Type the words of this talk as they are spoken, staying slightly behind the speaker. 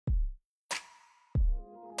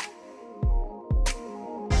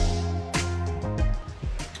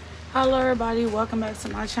Hello everybody, welcome back to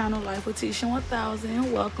my channel, Life with Tishea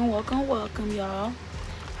 1000. Welcome y'all.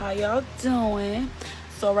 How y'all doing?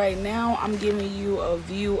 So right now I'm giving you a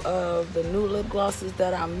view of the new lip glosses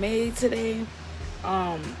that I made today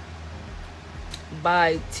by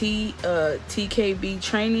TKB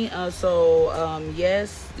Training.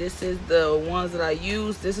 Yes, this is the ones that I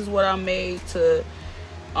use. This is what I made to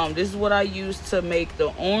this is what I used to make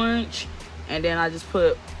the orange, and then I just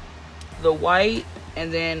put the white,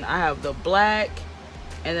 and then I have the black,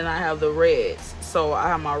 and then I have the reds. So I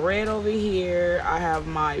have my red over here, I have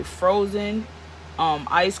my frozen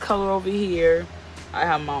ice color over here, I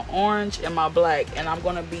have my orange and my black, and I'm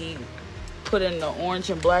gonna be putting the orange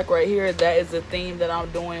and black right here. That is the theme that I'm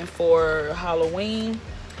doing for Halloween.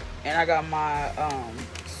 And I got my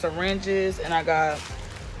syringes, and I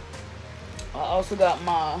also got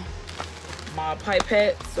my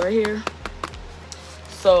pipettes right here.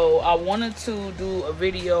 So I wanted to do a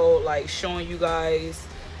video like showing you guys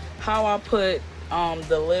how I put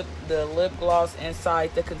the lip gloss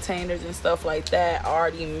inside the containers and stuff like that. I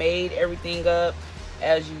already made everything up,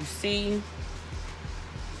 as you see.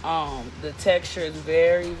 The texture is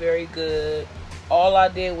very good. All I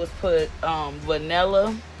did was put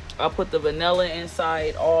vanilla. I put the vanilla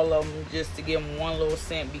inside all of them just to give them one little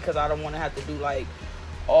scent, because I don't want to have to do like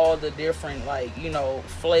all the different, like, you know,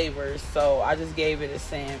 flavors. So I just gave it a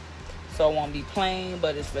scent, so it won't be plain,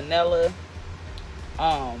 but it's vanilla.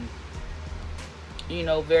 You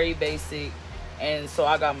know, very basic. And so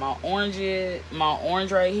I got my orange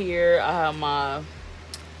right here. I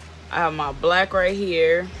have my black right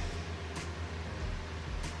here.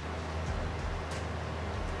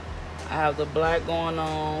 I have the black going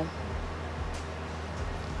on.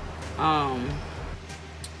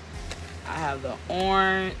 I have the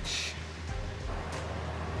orange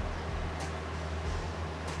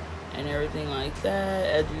and everything like that.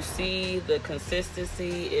 As you see, the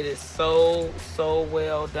consistency, it is so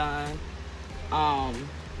well done.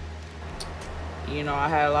 You know, I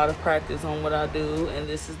had a lot of practice on what I do. And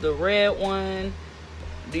this is the red one.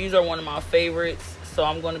 These are one of my favorites, so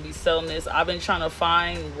I'm going to be selling this. I've been trying to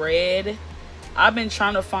find red. I've been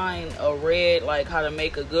trying to find a red, like how to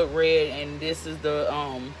make a good red, and this is the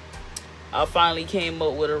I finally came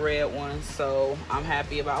up with a red one, so I'm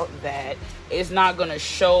happy about that. It's not gonna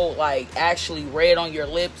show like actually red on your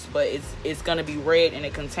lips, but it's gonna be red in a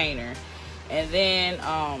container. And then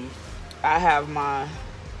I have my,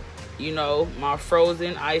 you know, my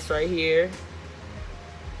frozen ice right here.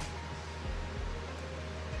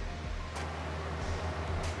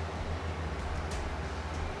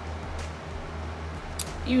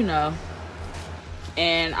 You know,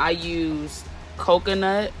 and I use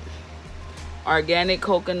coconut, organic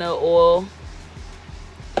coconut oil.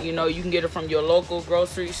 You know, you can get it from your local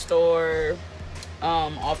grocery store,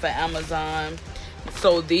 off of Amazon.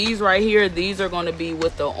 So these right here, these are going to be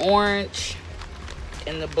with the orange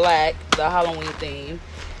and the black, the Halloween theme.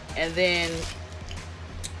 And then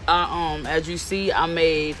as you see, I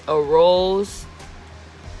made a rose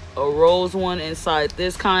one inside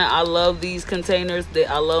this kind. I love these containers.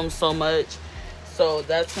 I love them so much. So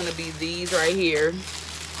that's gonna be these right here.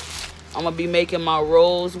 I'm gonna be making my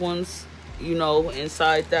rose ones, you know,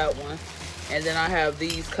 inside that one. And then I have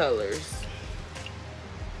these colors.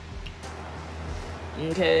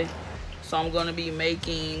 Okay, so I'm gonna be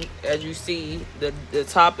making, as you see, the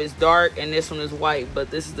top is dark and this one is white,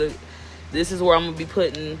 but this is where I'm gonna be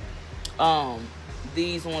putting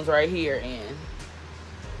these ones right here in.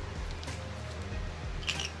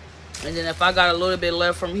 And then if I got a little bit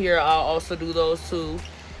left from here, I'll also do those too.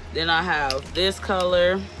 Then I have this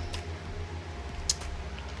color,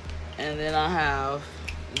 and then I have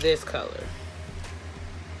this color.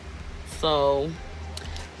 So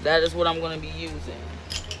that is what I'm going to be using.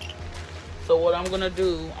 So what I'm going to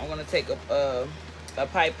do, I'm going to take a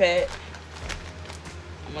pipette.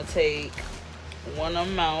 I'm going to take one of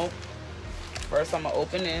them out. First, I'm going to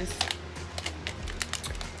open this.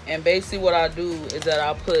 And basically what I do is that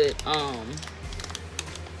I put I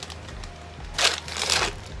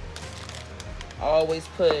always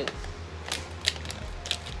put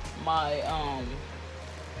my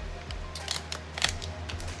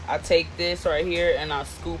I take this right here and I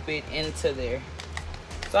scoop it into there.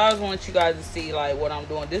 So I just want you guys to see like what I'm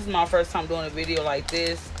doing. This is my first time doing a video like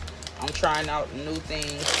this. I'm trying out new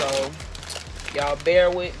things, so y'all bear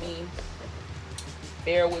with me.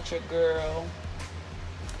 Bear with your girl.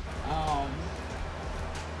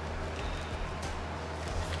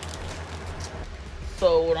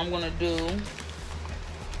 So what I'm gonna do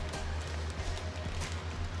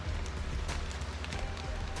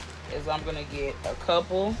is I'm gonna get a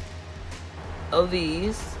couple of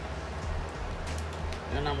these.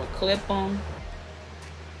 And I'm gonna clip them.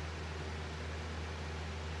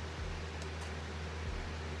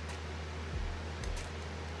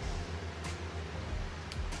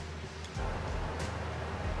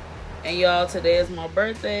 And y'all, today is my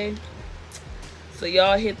birthday. So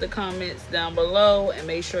y'all hit the comments down below and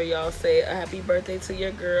make sure y'all say a happy birthday to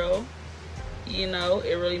your girl. You know,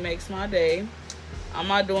 it really makes my day. I'm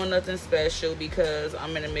not doing nothing special because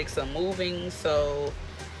I'm in the mix of moving. So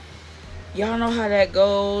y'all know how that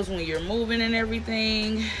goes when you're moving and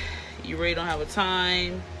everything. You really don't have a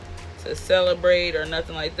time to celebrate or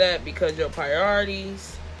nothing like that because your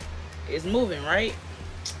priorities is moving, right?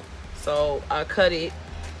 So I cut it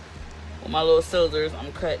with my little scissors.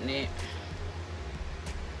 I'm cutting it.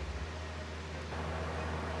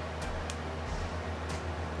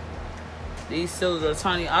 These scissors are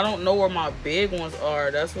tiny. I don't know where my big ones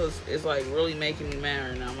are. That's what's it's like really making me mad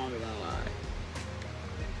right now. I'm not gonna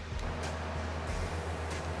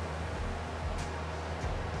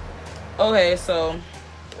lie. Okay, so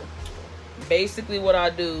basically what I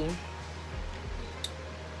do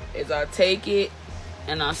is I take it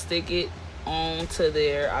and I stick it onto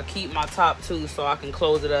there. I keep my top too so I can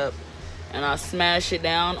close it up, and I smash it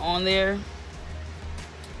down on there,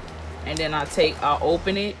 and then I'll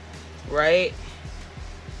open it, right?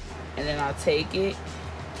 And then I take it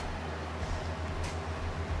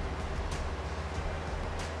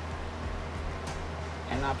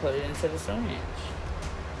and I put it into the syringe.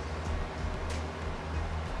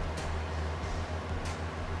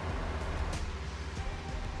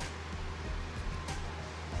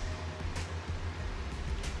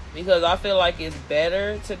 Because I feel like it's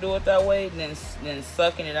better to do it that way than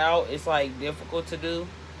sucking it out. It's like difficult to do.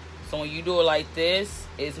 So when you do it like this,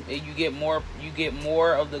 you get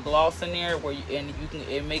more of the gloss in there,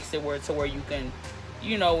 it makes it where you can,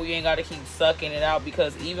 you know, you ain't got to keep sucking it out,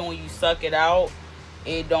 because even when you suck it out,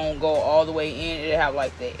 it don't go all the way in. It have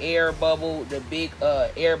like the air bubble, the big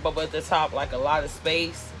air bubble at the top, like a lot of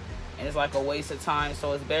space, and it's like a waste of time.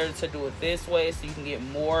 So it's better to do it this way so you can get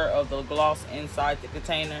more of the gloss inside the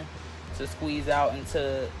container to squeeze out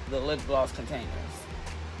into the lip gloss containers.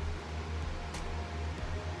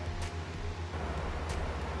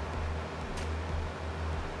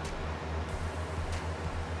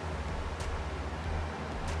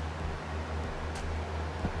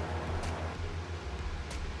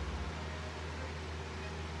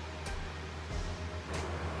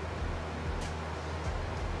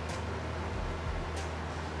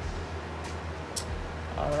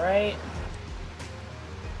 All right.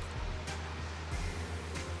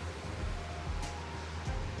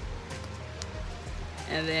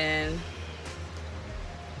 And then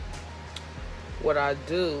what I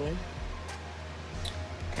do,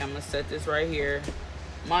 okay, I'm gonna set this right here.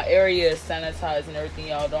 My area is sanitized and everything,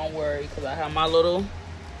 y'all, don't worry, because I have my little,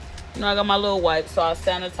 you know, I got my little wipes, so I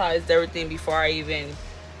sanitized everything before I even,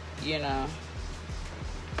 you know,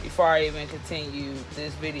 before I even continue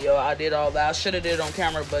this video. I did all that. I should have did it on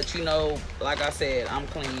camera, but you know, like I said, I'm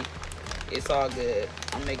clean. It's all good.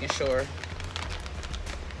 I'm making sure.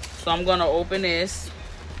 So I'm gonna open this.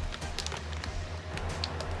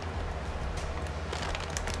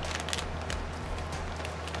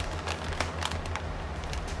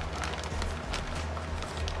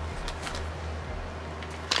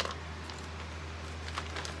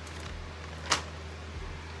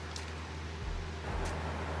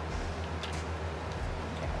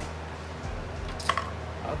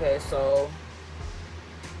 Okay,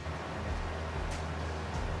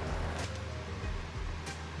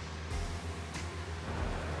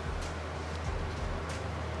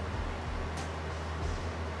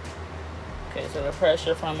 so the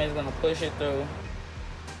pressure from it is gonna push it through.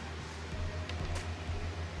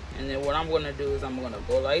 And then what I'm gonna do is I'm gonna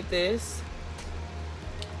go like this,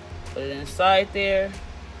 put it inside there.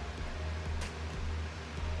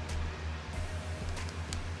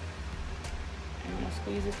 And I'm gonna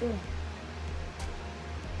squeeze it through.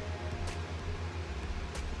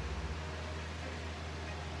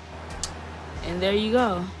 And there you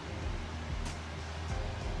go.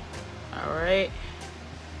 All right.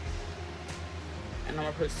 And I'm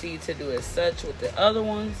gonna proceed to do as such with the other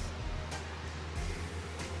ones.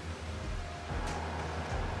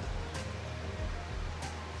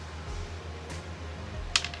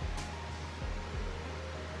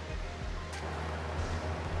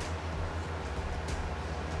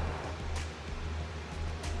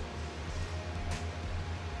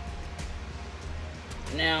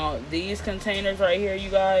 Now, these containers right here, you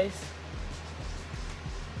guys,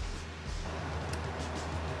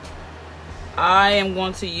 I am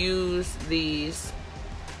going to use these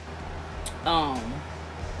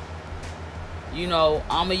you know,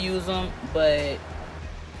 I'ma use them, but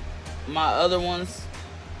my other ones,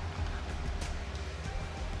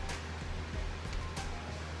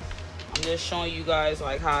 I'm just showing you guys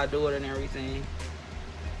like how I do it and everything.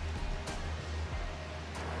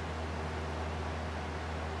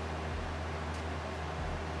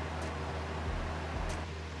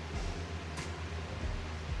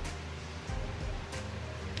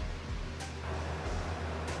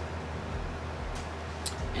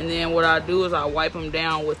 And then what I do is I wipe them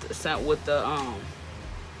down with the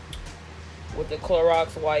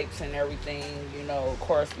Clorox wipes and everything, you know, of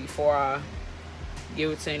course, before I give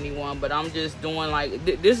it to anyone. But I'm just doing like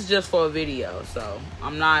this is just for a video, so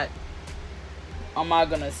I'm not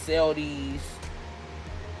gonna sell these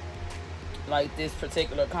like this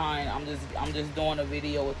particular kind. I'm just doing a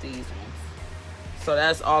video with these ones. So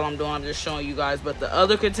that's all I'm doing. I'm just showing you guys. But the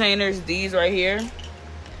other containers, these right here,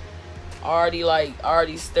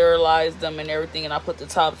 already sterilized them and everything, and I put the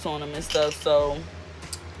tops on them and stuff. So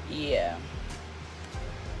yeah,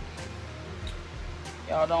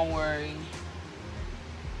 y'all don't worry.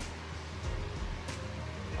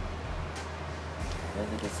 Where's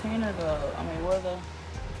the container go? I mean, where the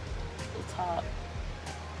top?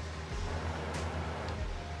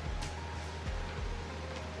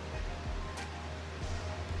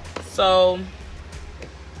 So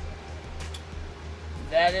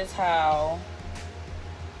that is how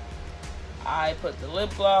I put the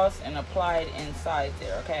lip gloss and apply it inside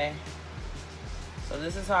there, okay? So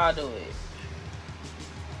this is how I do it.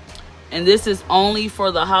 And this is only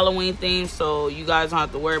for the Halloween theme, so you guys don't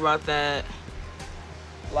have to worry about that.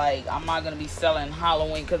 Like, I'm not going to be selling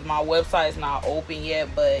Halloween because my website's not open yet,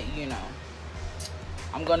 but, you know,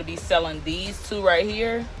 I'm going to be selling these two right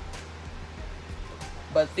here.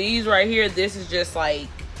 But these right here, this is just like,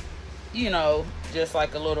 you know, just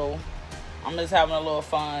like a little, I'm just having a little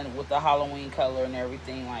fun with the Halloween color and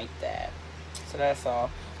everything like that. So that's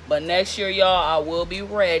all. But next year, y'all, I will be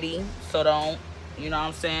ready. So don't, you know what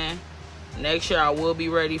I'm saying? Next year, I will be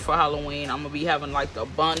ready for Halloween. I'm going to be having like the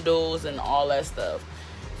bundles and all that stuff.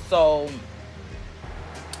 So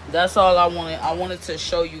that's all I wanted. I wanted to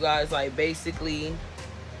show you guys like basically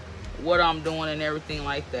what I'm doing and everything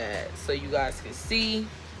like that, so you guys can see.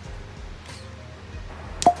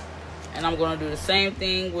 And I'm gonna do the same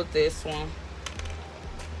thing with this one.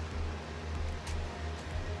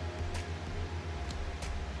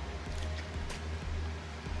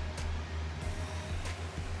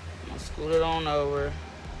 I'm gonna scoot it on over.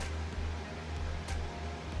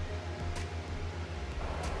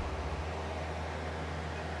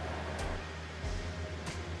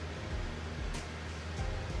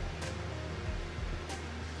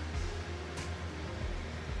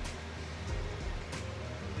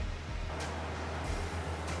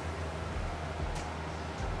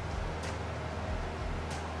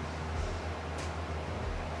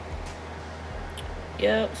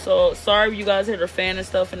 Yep, so sorry if you guys hear the fan and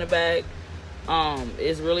stuff in the back.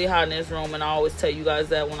 It's really hot in this room, and I always tell you guys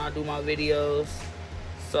that when I do my videos.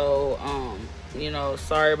 So, you know,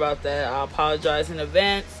 sorry about that. I apologize in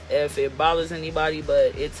advance if it bothers anybody,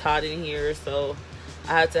 but it's hot in here, so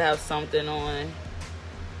I had to have something on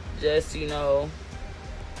just, you know,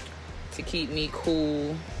 to keep me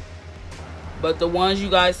cool. But the ones you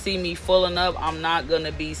guys see me filling up, I'm not going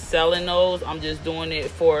to be selling those. I'm just doing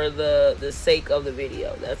it for the sake of the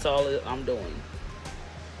video. That's all I'm doing.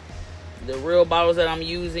 The real bottles that I'm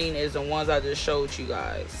using is the ones I just showed you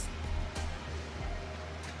guys.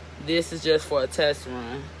 This is just for a test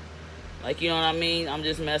run. Like, you know what I mean? I'm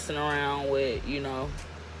just messing around with, you know.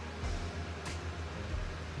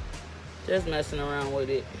 Just messing around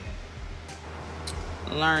with it.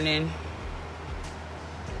 Learning.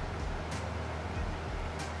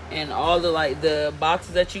 And all the like the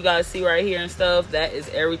boxes that you guys see right here and stuff, that is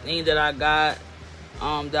everything that I got,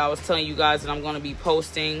 that I was telling you guys that I'm going to be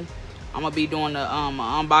posting. I'm going to be doing the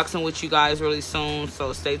unboxing with you guys really soon,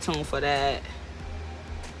 so stay tuned for that.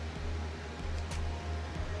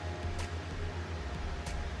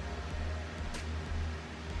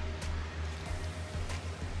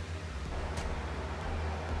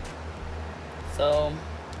 So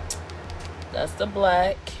that's the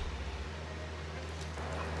black.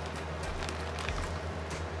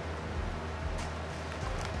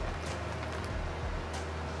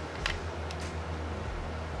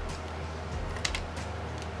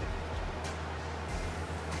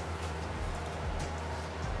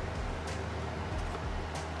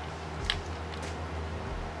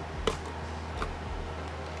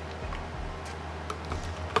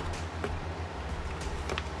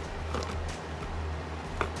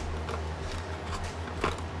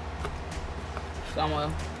 So I'm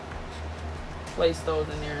gonna place those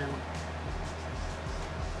in there.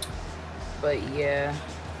 But yeah,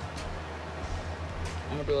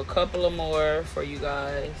 I'm gonna do a couple of more for you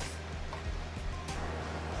guys.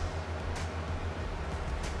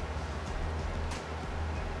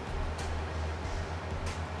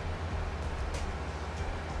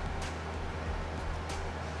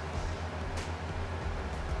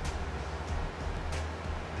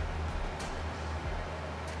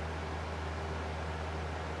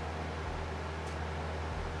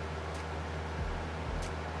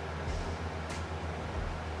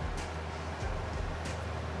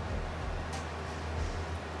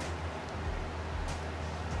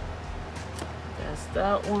 That's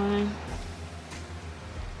that one.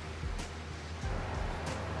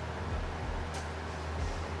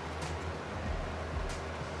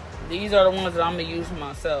 These are the ones that I'm gonna use for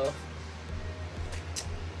myself.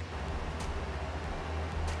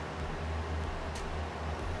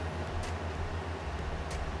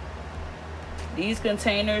 These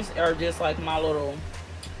containers are just like my little,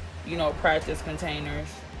 you know, practice containers.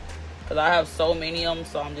 Because I have so many of them,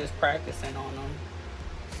 so I'm just practicing on them.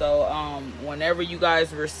 So whenever you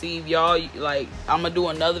guys receive y'all, like, I'm gonna do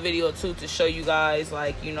another video too to show you guys,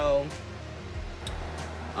 like, you know,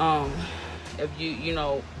 if you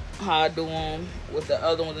know how I do them with the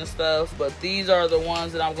other ones and stuff. But these are the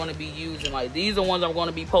ones that I'm going to be using. Like, these are the ones I'm going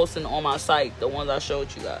to be posting on my site, the ones I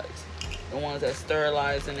showed you guys, the ones that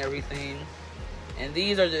sterilize and everything. And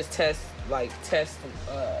these are just test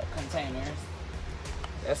containers.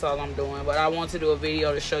 That's all I'm doing. But I want to do a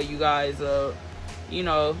video to show you guys you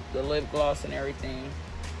know, the lip gloss and everything.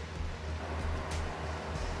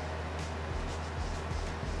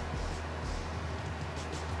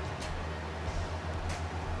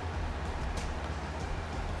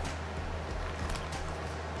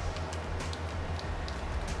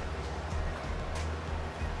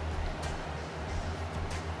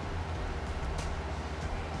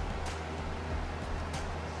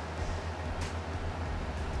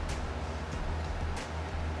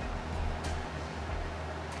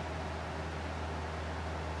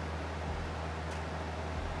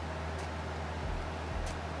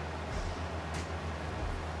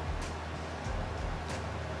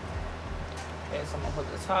 Okay, so I'm gonna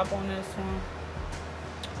put the top on this one.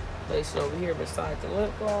 Place it over here beside the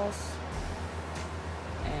lip gloss.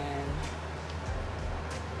 And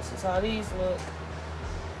this is how these look.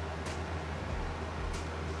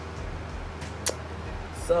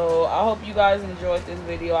 So I hope you guys enjoyed this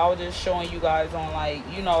video. I was just showing you guys on, like,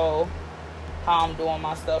 you know, how I'm doing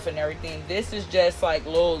my stuff and everything. This is just like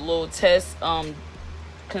little test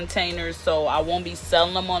containers, so I won't be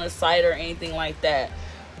selling them on the site or anything like that.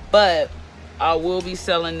 But I will be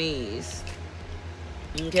selling these.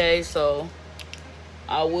 Okay, so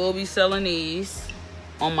I will be selling these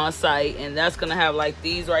on my site, and that's gonna have like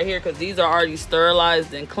these right here, because these are already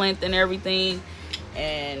sterilized and cleansed and everything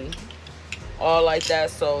and all like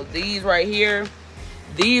that. So these right here,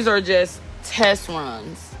 these are just test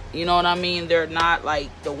runs, you know what I mean? They're not like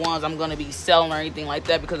the ones I'm gonna be selling or anything like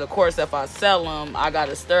that, because of course if I sell them I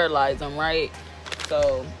gotta sterilize them, right?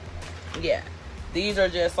 So yeah, these are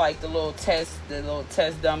just like the little test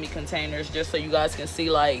dummy containers, just so you guys can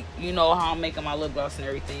see, like, you know, how I'm making my lip gloss and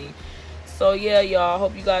everything. So yeah, y'all, I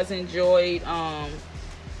hope you guys enjoyed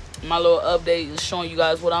my little update showing you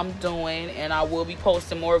guys what I'm doing, and I will be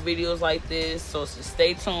posting more videos like this, so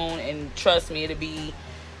stay tuned. And trust me, it'll be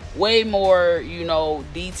way more, you know,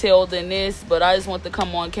 detailed than this, but I just want to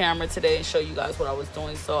come on camera today and show you guys what I was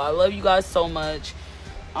doing. So I love you guys so much.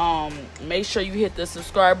 Make sure you hit the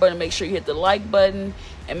subscribe button, make sure you hit the like button,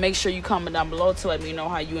 and make sure you comment down below to let me know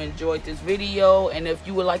how you enjoyed this video, and if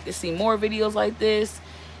you would like to see more videos like this.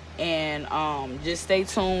 And just stay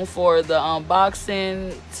tuned for the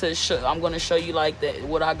unboxing to show. I'm going to show you like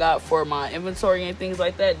what I got for my inventory and things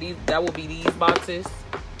like that. That will be these boxes,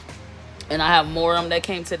 and I have more of them that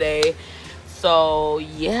came today. So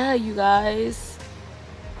yeah, you guys,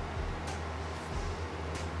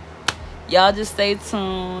 y'all just stay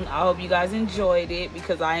tuned. I hope you guys enjoyed it,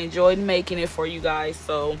 because I enjoyed making it for you guys.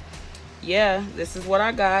 So yeah, this is what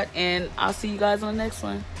I got, and I'll see you guys on the next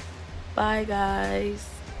one. Bye guys.